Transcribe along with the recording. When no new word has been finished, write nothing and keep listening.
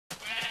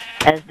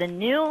As the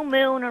new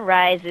moon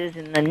arises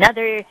in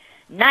another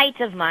night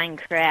of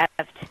Minecraft,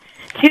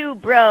 two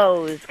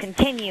bros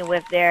continue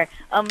with their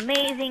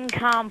amazing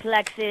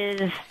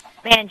complexes,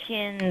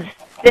 mansions,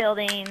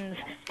 buildings,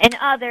 and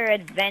other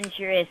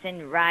adventurous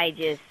and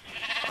righteous,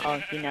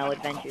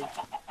 adventures.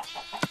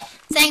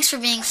 Thanks for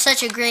being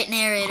such a great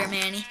narrator,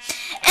 Manny.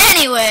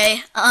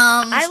 Anyway,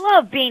 I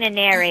love being a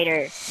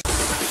narrator.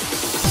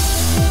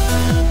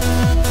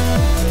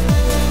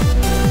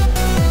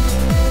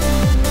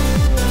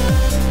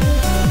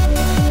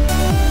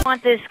 I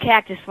want this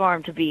cactus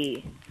farm to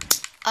be?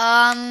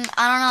 I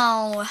don't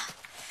know.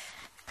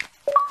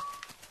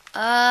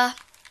 I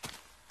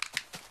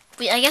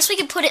guess we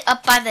could put it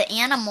up by the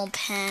animal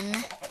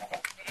pen.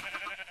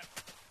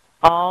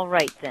 All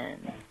right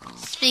then.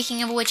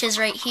 Speaking of which is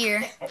right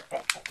here.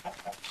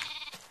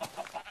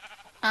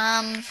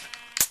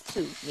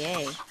 Ooh,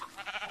 yay.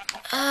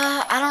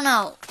 I don't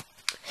know.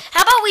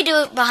 How about we do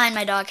it behind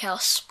my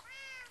doghouse?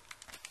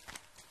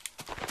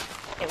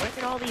 Hey, where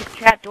did all these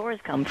trap doors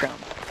come from?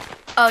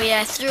 Oh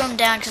yeah, I threw them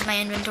down because my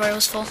inventory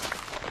was full.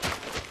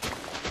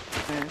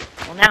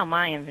 Well, now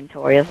my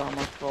inventory is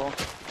almost full.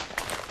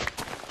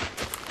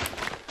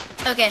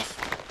 Okay.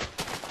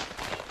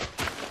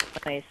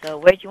 Okay, so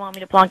where'd you want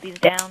me to plonk these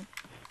down?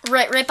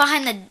 Right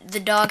behind the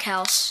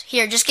doghouse.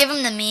 Here, just give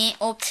him to me.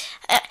 Oh,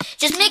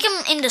 just make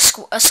him into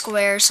a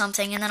square or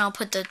something, and then I'll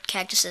put the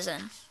cactuses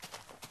in.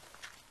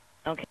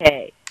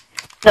 Okay.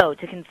 So,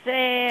 to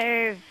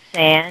conserve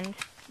sand,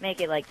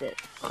 make it like this.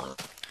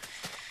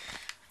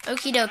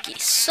 Okie dokie.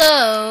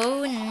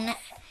 So,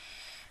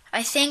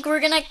 I think we're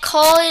gonna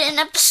call it an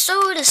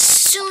episode as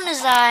soon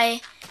as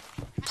I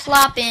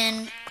plop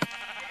in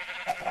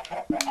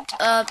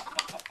a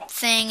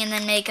thing and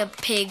then make a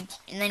pig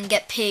and then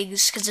get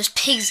pigs, because there's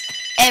pigs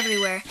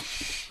everywhere.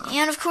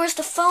 And of course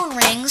the phone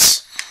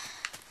rings.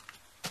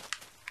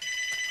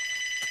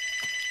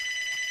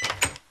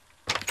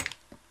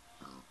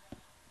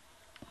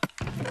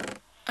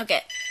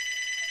 Okay.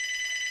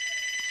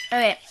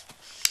 Okay.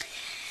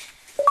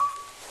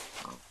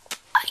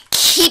 I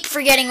keep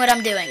forgetting what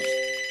I'm doing.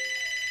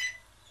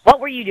 What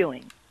were you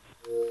doing?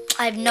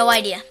 I have no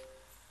idea.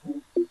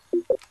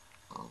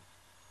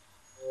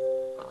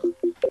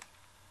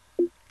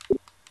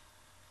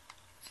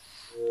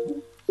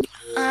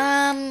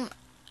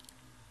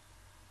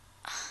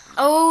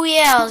 Oh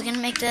yeah, I was gonna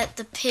make that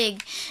the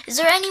pig. Is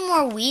there any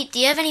more wheat? Do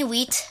you have any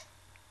wheat?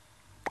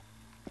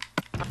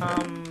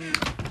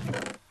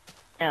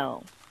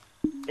 No.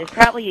 There's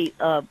probably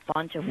a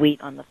bunch of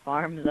wheat on the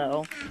farm,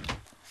 though.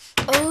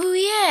 Oh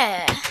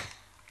yeah.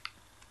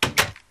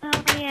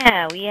 Oh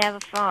yeah, we have a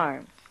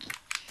farm.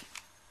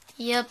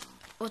 Yep,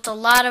 with a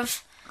lot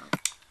of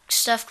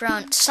stuff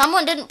grown.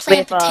 Someone didn't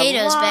plant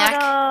potatoes back.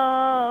 With a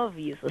lot of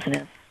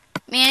uselessness.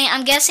 Manny,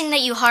 I'm guessing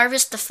that you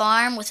harvest the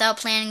farm without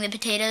planting the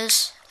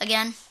potatoes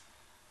again?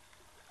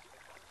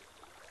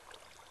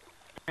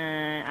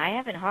 I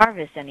haven't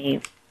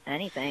harvested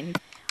anything.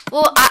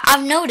 Well,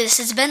 I've noticed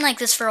it's been like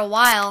this for a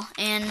while,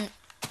 and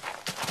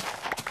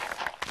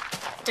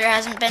there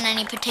hasn't been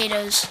any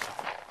potatoes.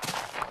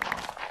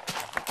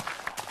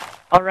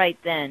 Alright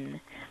then.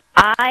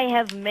 I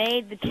have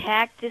made the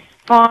cactus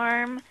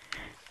farm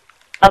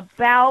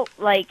about,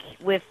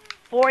 with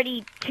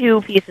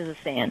 42 pieces of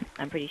sand,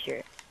 I'm pretty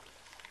sure.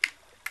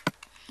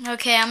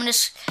 Okay,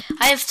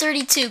 I have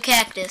 32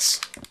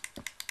 cactus.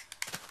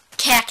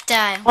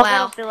 Cacti, Well, wow.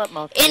 that'll fill up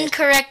most of it.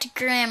 Incorrect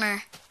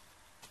grammar.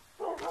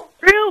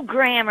 True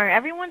grammar.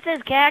 Everyone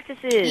says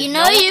cactuses. You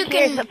know no one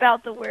cares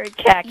about the word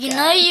cacti. You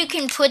know you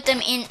can put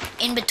them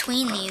in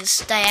between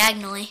these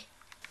diagonally.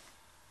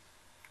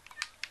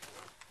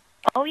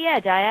 Oh yeah,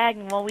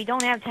 diagonal. Well, we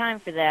don't have time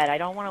for that. I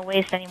don't want to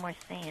waste any more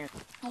sand.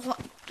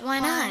 Why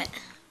not?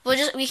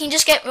 We can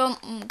just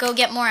go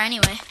get more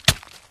anyway.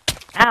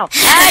 Ow!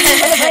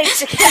 I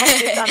placed the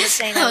cactus on the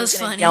thing I was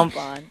gonna jump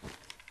on.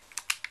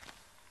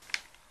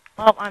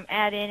 Well, I'm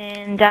adding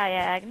in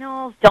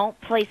diagonals. Don't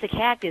place a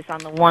cactus on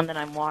the one that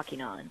I'm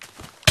walking on.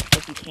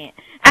 If you can't.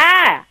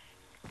 Ah!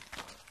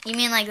 You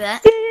mean like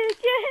that?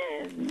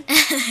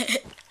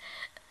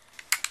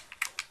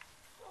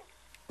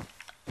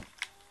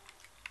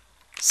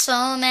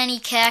 So many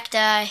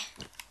cacti.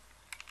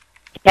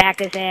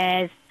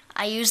 Cactuses.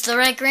 I used the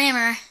right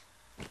grammar.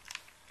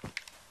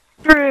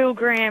 True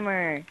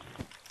grammar.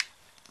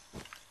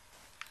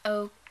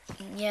 Oh,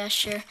 yeah,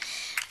 sure.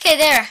 Okay,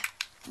 there.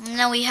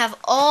 Now we have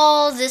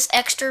all this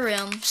extra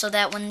room so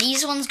that when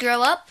these ones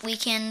grow up, we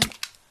can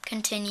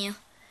continue.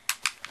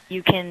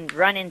 You can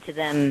run into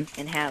them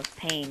and have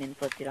pain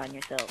inflicted on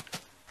yourself.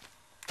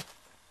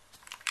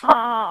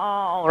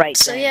 All right.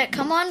 So yeah,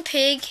 come on,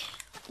 pig.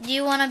 Do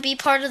you want to be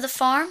part of the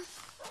farm?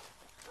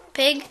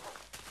 Pig?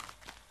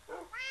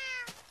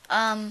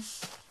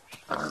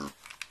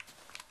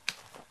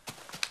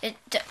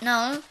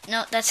 No,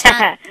 that's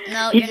not.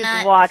 No, you're not. He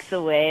just walks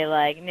away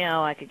like,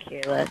 no, I could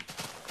care less.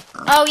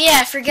 Oh yeah,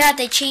 I forgot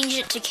they changed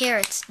it to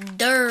carrots.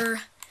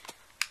 Durr.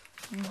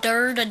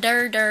 Durr, da,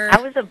 durr, durr.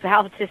 I was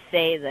about to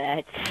say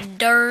that.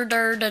 Durr,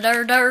 durr, da,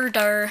 durr, durr,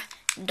 durr.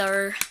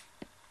 Durr.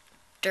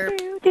 Durr.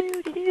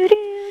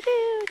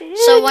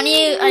 So when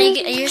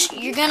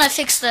you're gonna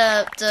fix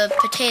the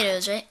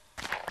potatoes, right?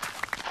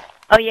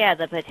 Oh yeah,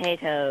 the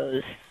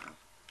potatoes.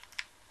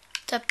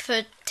 The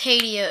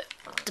potato.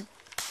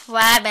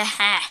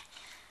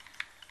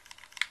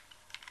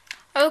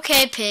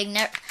 Okay, pig.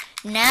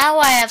 Now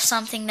I have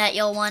something that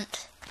you'll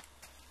want.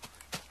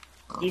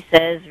 He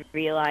says,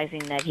 realizing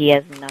that he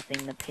has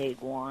nothing the pig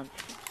wants.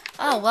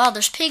 Oh wow,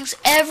 there's pigs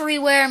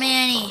everywhere,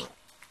 Manny.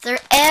 They're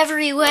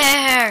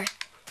everywhere.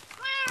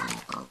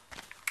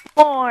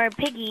 More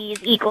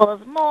piggies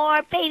equals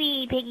more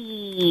baby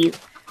piggies.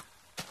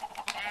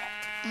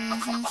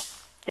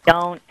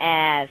 Don't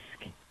ask.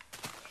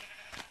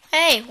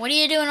 Hey, what are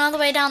you doing all the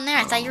way down there?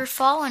 I thought you were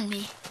following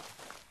me.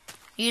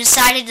 You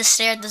decided to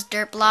stare at this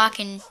dirt block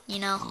and, you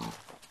know.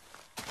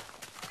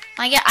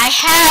 My God, I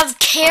have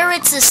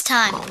carrots this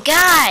time.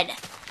 God.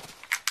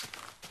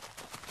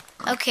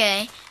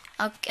 Okay.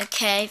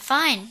 Okay,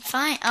 fine.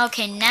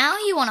 Okay, now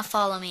you want to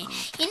follow me.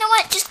 You know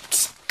what?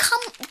 Just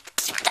come.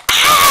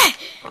 Ah!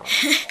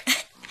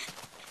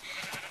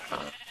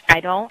 I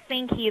don't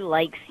think he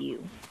likes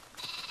you.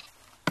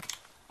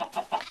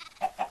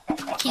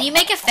 Can you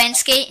make a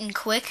fence gate and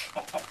quick?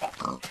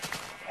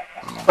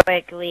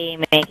 Quickly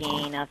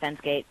making a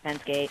fence gate.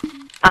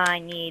 I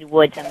need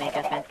wood to make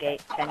a fence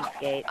gate.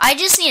 I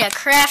just need a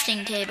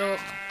crafting table.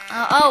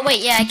 Oh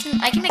wait, yeah,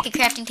 I can make a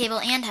crafting table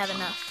and have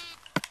enough.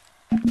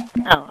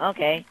 Oh,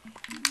 okay.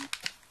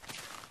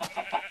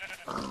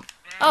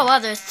 Oh wow,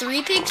 there are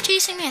 3 pigs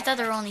chasing me? I thought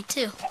there were only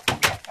 2.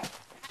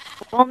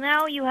 Well,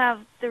 now you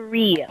have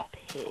 3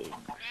 pigs.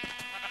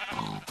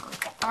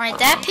 Alright,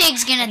 that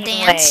pig's gonna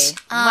Anyway, dance.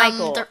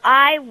 Michael,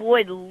 I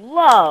would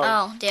love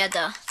Oh, yeah,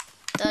 to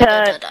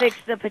fix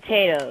the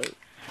potatoes.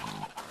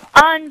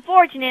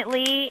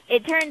 Unfortunately,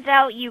 it turns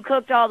out you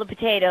cooked all the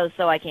potatoes,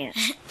 so I can't.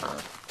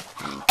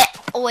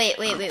 Wait.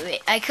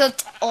 I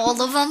cooked all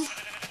of them?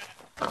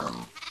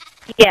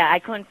 Yeah, I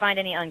couldn't find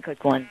any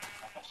uncooked ones.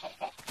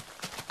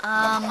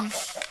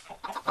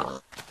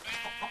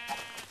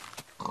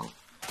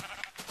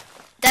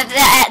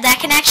 That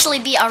can actually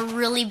be a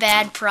really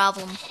bad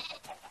problem.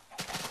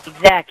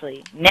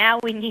 Exactly. Now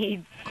we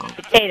need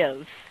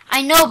potatoes.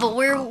 I know, but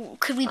where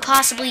could we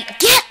possibly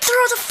get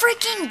through the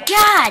freaking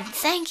God?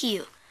 Thank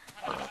you.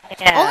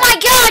 Yeah. Oh my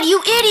God,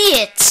 you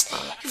idiots!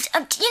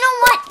 You know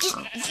what?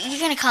 You're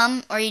gonna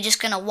come, or are you just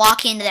gonna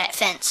walk into that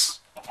fence?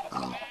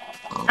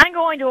 I'm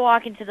going to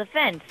walk into the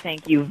fence,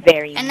 thank you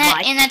very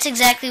much. And that's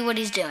exactly what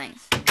he's doing.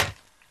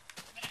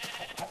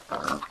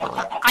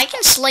 I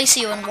can slice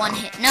you in one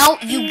hit. No,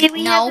 we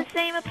have the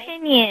same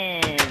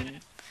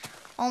opinion.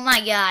 Oh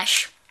my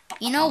gosh.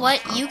 You know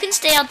what? You can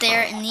stay out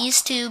there, and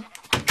these 2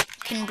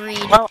 can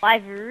breed. Well,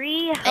 I've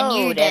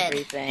re-hoed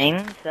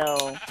everything,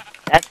 so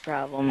that's a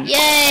problem.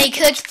 Yay,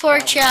 cooked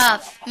pork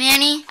chop.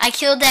 Manny, I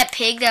killed that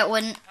pig that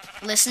wouldn't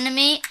listen to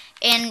me,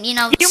 and you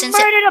know, you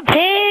murdered a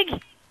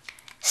pig?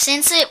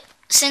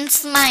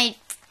 Since my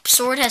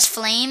sword has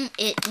flame,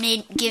 it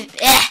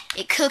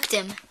cooked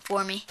him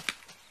for me.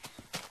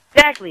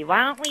 Exactly.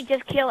 Why don't we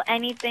just kill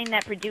anything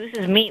that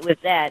produces meat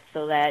with that,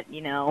 so that,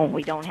 you know,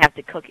 we don't have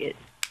to cook it?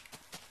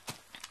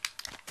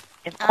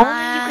 If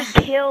only you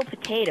could kill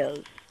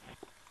potatoes.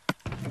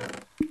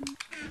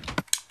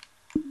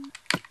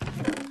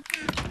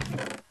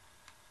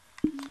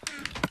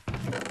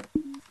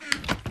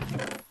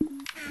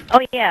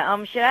 Oh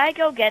yeah, should I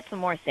go get some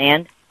more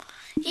sand?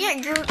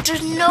 Yeah,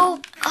 there's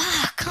no...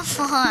 Ah, come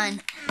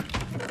on.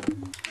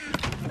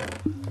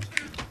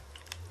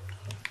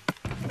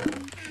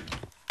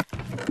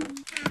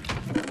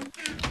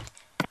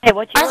 Hey,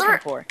 what you looking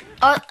for?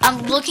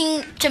 I'm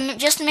looking to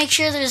just make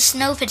sure there's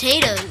no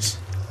potatoes.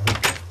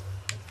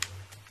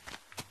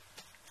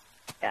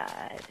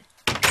 God.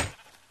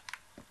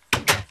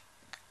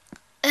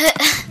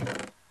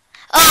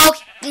 Oh,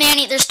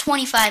 Manny, there's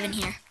 25 in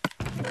here.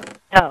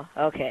 Oh,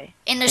 okay.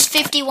 And there's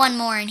 51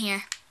 more in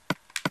here.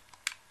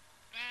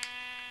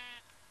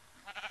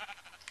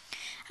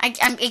 I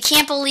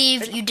can't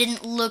believe you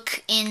didn't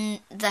look in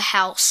the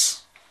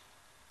house.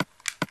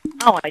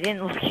 Oh, I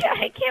didn't look.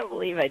 I can't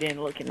believe I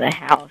didn't look in the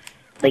house.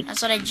 Like,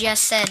 that's what I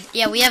just said.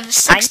 Yeah, we have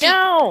 60. I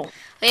know.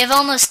 We have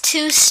almost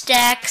 2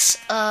 stacks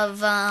of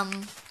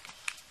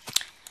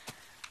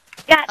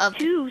Got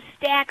 2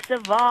 stacks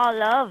of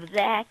all of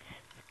that.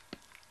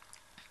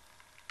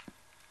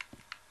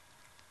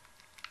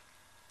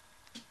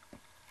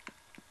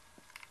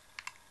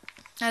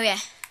 Okay.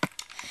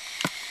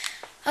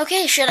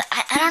 Okay,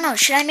 I don't know,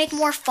 should I make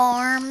more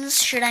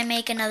farms? Should I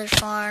make another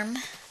farm?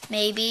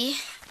 Maybe.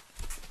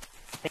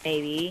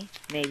 Maybe,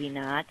 maybe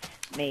not.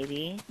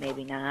 Maybe,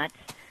 maybe not.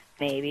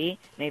 Maybe,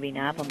 maybe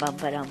not.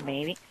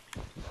 Maybe.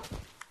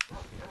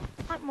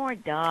 I want more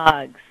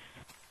dogs.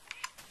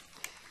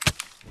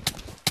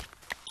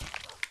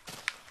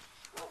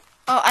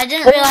 Oh, I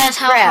didn't realize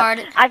how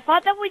hard... I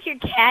thought that was your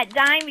cat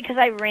dying because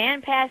I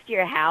ran past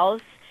your house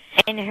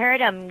and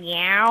heard a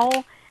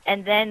meow,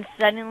 and then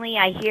suddenly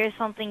I hear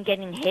something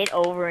getting hit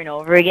over and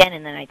over again,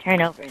 and then I turn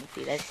over and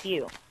see that's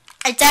you.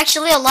 It's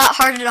actually a lot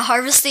harder to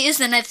harvest these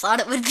than I thought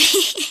it would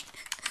be.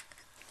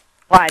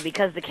 Why?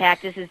 Because the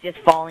cactus is just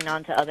falling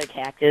onto other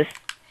cactus?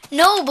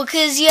 No,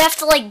 because you have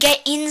to like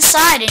get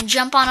inside and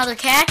jump on other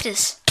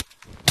cactus.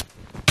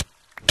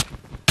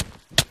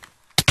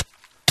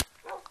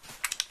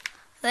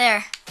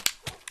 There.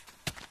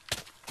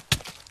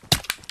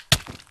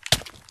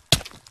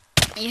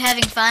 Are you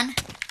having fun?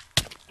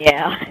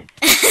 Yeah.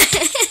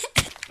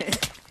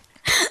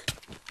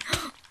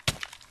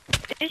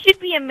 It should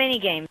be a mini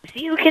game.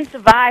 See who can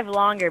survive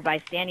longer by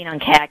standing on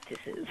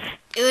cactuses.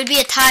 It would be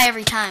a tie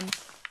every time.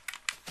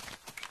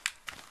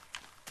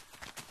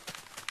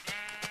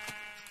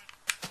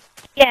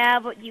 Yeah,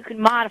 but you can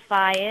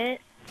modify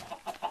it.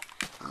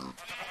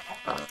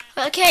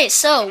 Okay,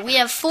 so we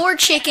have 4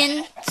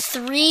 chicken,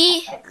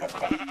 3...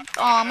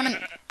 Oh,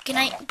 Can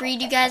I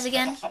breed you guys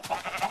again?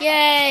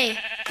 Yay!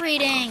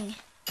 Breeding!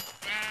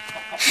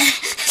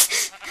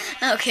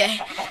 Okay,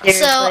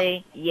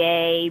 seriously, so...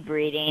 Yay,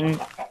 breeding.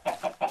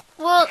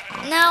 Well,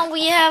 now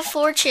we have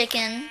 4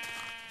 chicken.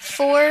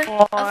 4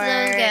 of those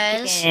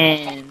guys.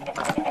 Chicken.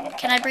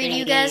 Can I breed 3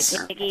 you guys?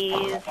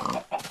 piggies,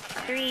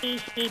 3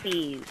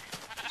 sheepies.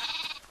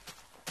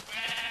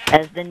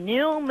 As the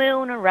new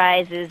moon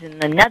arises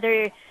in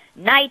another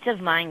night of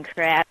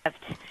Minecraft,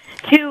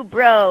 2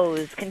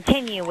 bros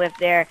continue with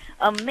their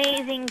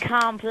amazing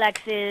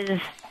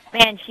complexes,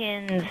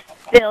 mansions,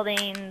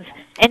 buildings,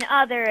 and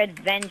other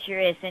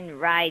adventurous and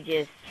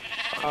righteous,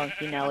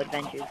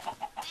 adventures.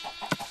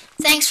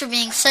 Thanks for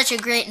being such a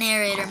great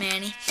narrator,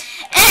 Manny.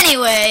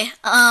 Anyway,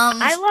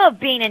 I love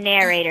being a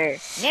narrator.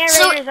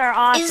 Narrators are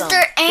awesome. Is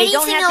there anything they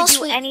don't have else to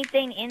do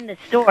anything in the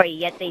story,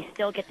 yet they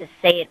still get to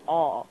say it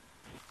all.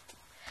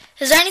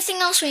 Is there anything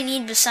else we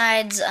need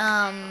besides,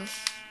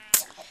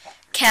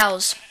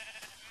 cows?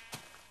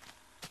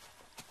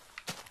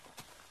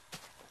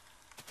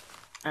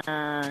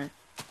 I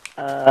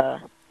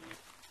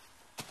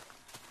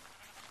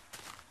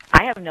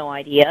have no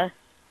idea.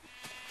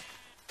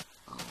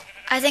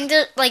 I think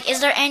that,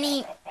 is there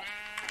any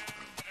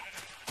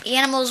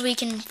animals we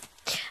can...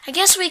 I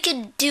guess we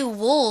could do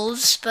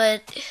wolves,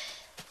 but...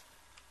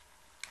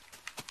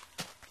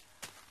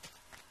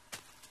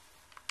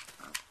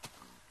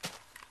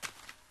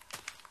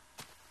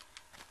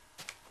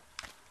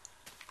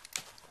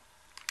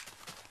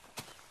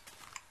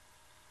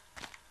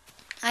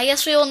 I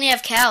guess we only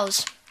have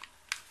cows.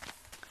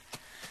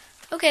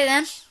 Okay,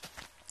 then.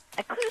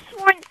 I could have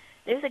sworn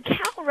there's a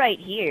cow right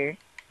here.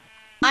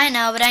 I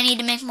know, but I need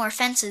to make more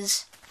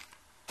fences.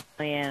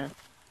 Oh, yeah.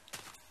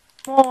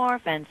 More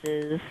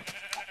fences.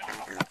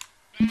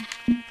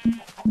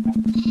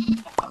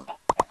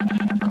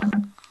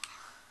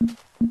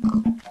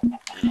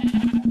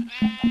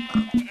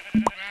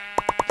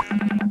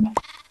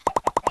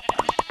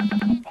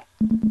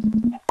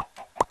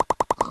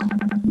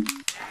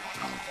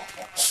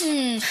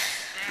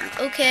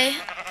 Okay,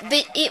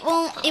 but it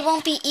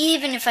won't be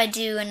even if I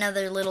do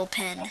another little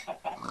pen.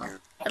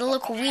 It'll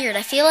look weird.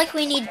 I feel like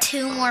we need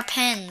 2 more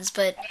pens,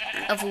 but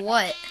of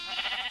what?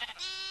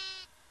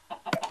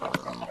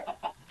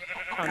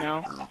 I don't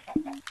know.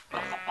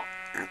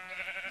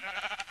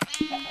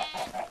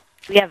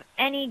 Do we have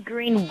any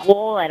green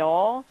wool at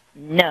all?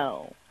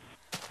 No.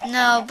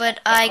 No,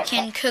 but I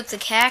can cook the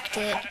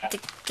cacti.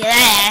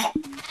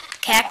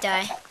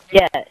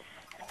 Yes.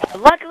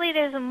 Luckily,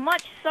 there's a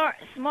much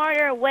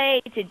smarter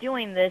way to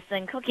doing this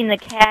than cooking the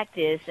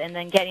cactus and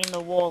then getting the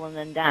wool and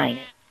then dyeing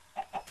it.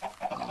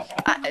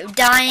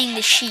 Dyeing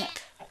the sheep.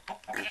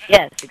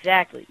 Yes,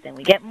 exactly. Then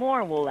we get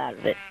more wool out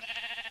of it.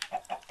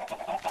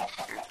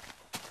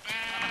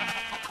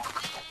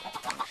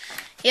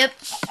 Yep.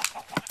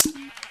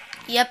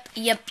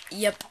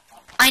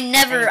 I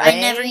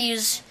never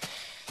use...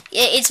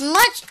 It's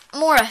much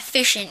more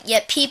efficient,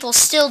 yet people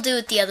still do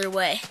it the other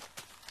way.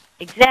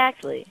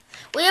 Exactly.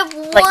 We have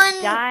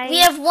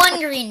one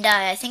green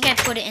dye. I think I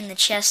put it in the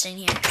chest in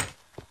here.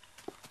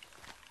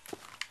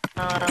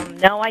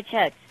 No, I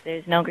checked.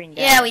 There's no green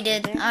dye. Yeah, we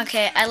did.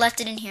 Okay, I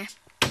left it in here.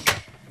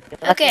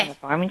 Okay. In the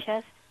farming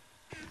chest?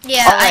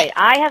 Yeah. Alright,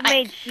 I have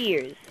made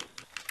shears.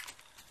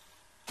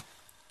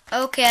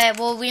 Okay,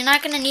 well, we're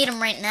not gonna need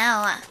them right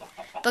now.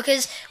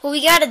 Because what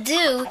we gotta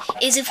do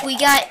is if we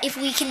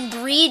can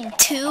breed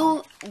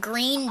 2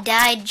 green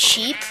dyed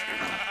sheep,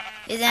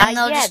 then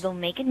they'll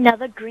make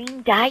another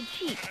green dyed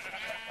sheep.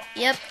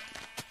 Yep.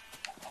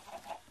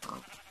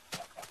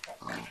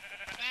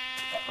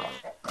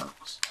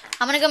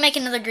 I'm gonna go make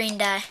another green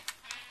dye.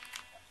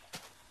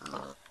 I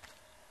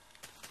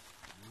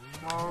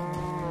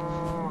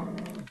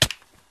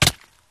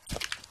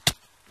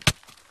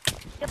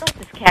feel like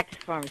this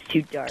cactus farm is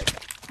too dark.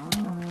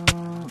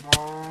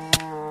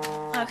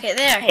 Okay,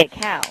 there. Hey, a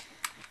cow.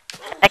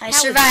 That cow I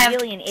survived.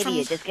 is really an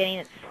idiot, just getting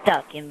it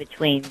stuck in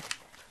between.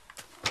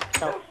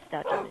 Stuck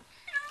in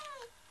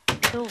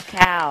it. Ooh,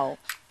 cow.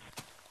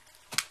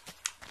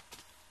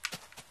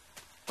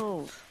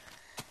 Ooh.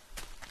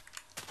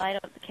 Light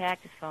up the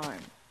cactus farm.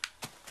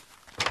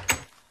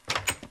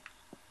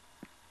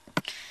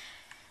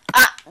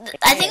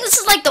 I think this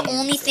is like the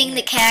only thing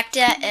that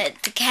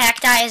the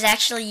cacti is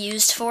actually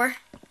used for.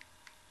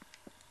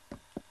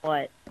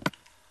 What?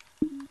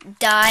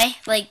 die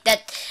like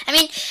that. I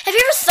mean, have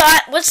you ever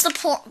thought what's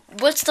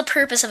the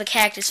purpose of a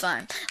cactus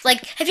farm?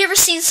 Like, have you ever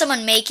seen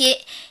someone make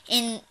it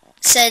and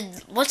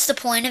said, what's the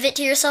point of it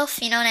to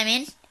yourself? You know what I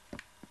mean?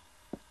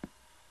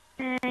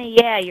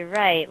 Yeah, you're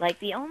right. Like,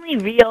 the only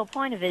real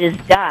point of it is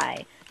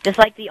die. Just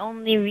like the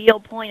only real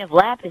point of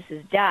Lapis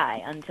is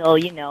die, until,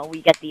 you know,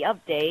 we get the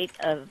update,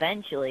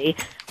 eventually,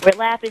 where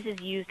Lapis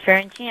is used for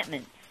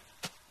enchantments.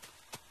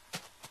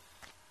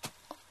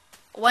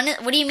 What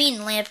do you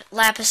mean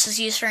Lapis is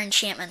used for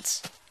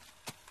enchantments?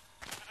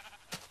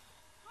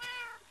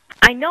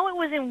 I know it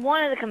was in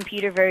one of the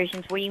computer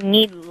versions where you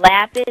need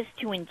Lapis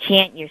to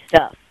enchant your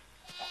stuff.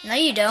 No,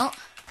 you don't.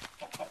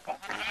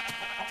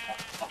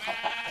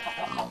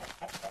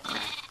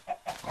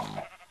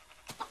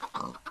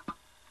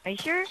 Are you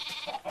sure?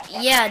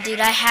 Yeah, dude,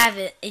 I have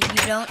it. You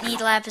don't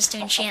need Lapis to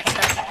enchant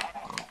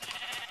stuff.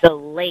 The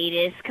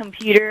latest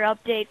computer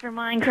update for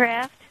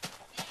Minecraft?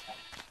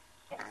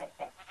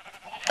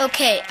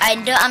 Okay,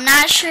 I'm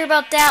not sure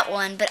about that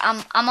one, but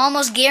I'm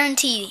almost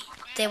guaranteed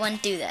they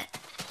wouldn't do that.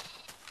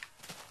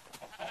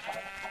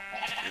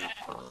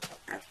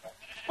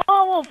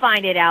 Oh, we'll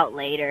find it out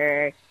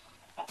later.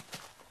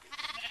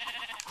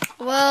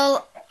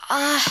 Well,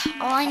 all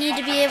I need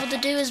to be able to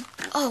do is...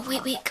 Oh,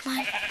 wait, come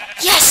on.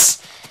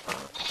 Yes!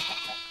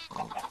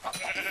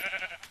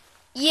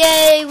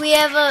 Yay, we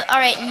have a...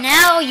 Alright,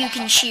 now you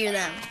can shear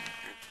them.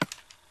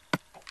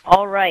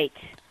 Alright.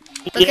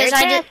 Because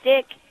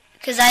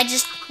I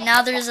just...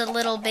 Now there's a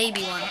little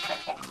baby one.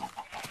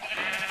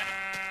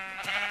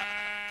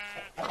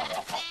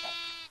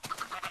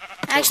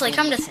 Actually,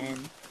 come to...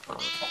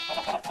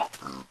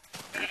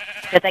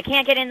 Because I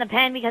can't get in the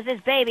pen because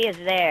this baby is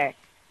there.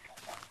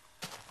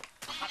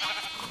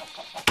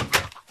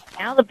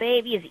 Now the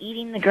baby is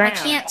eating the ground. I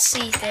can't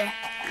see there.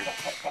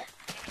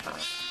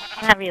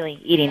 Not really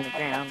eating the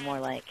ground,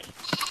 more like...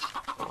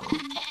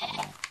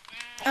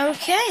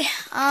 Okay,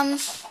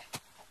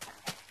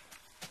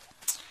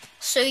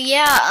 so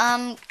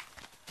yeah,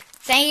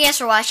 thank you guys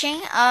for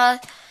watching.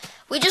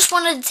 We just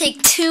wanted to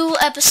take 2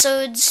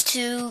 episodes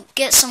to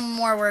get some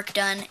more work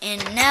done,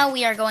 and now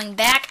we are going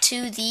back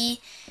to the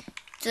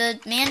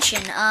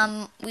mansion.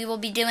 We will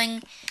be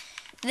doing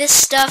this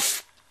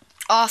stuff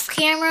off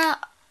camera,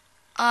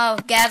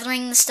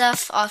 gathering the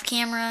stuff off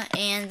camera,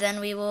 and then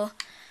we will...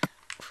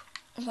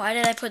 Why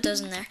did I put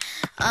those in there?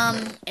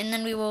 And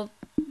then we will...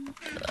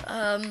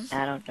 I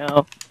don't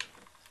know.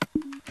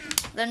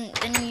 Then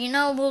you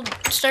know, we'll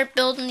start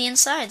building the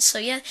inside. So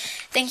yeah,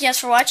 thank you guys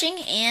for watching,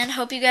 and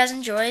hope you guys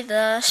enjoy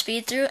the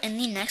speed through in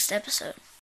the next episode.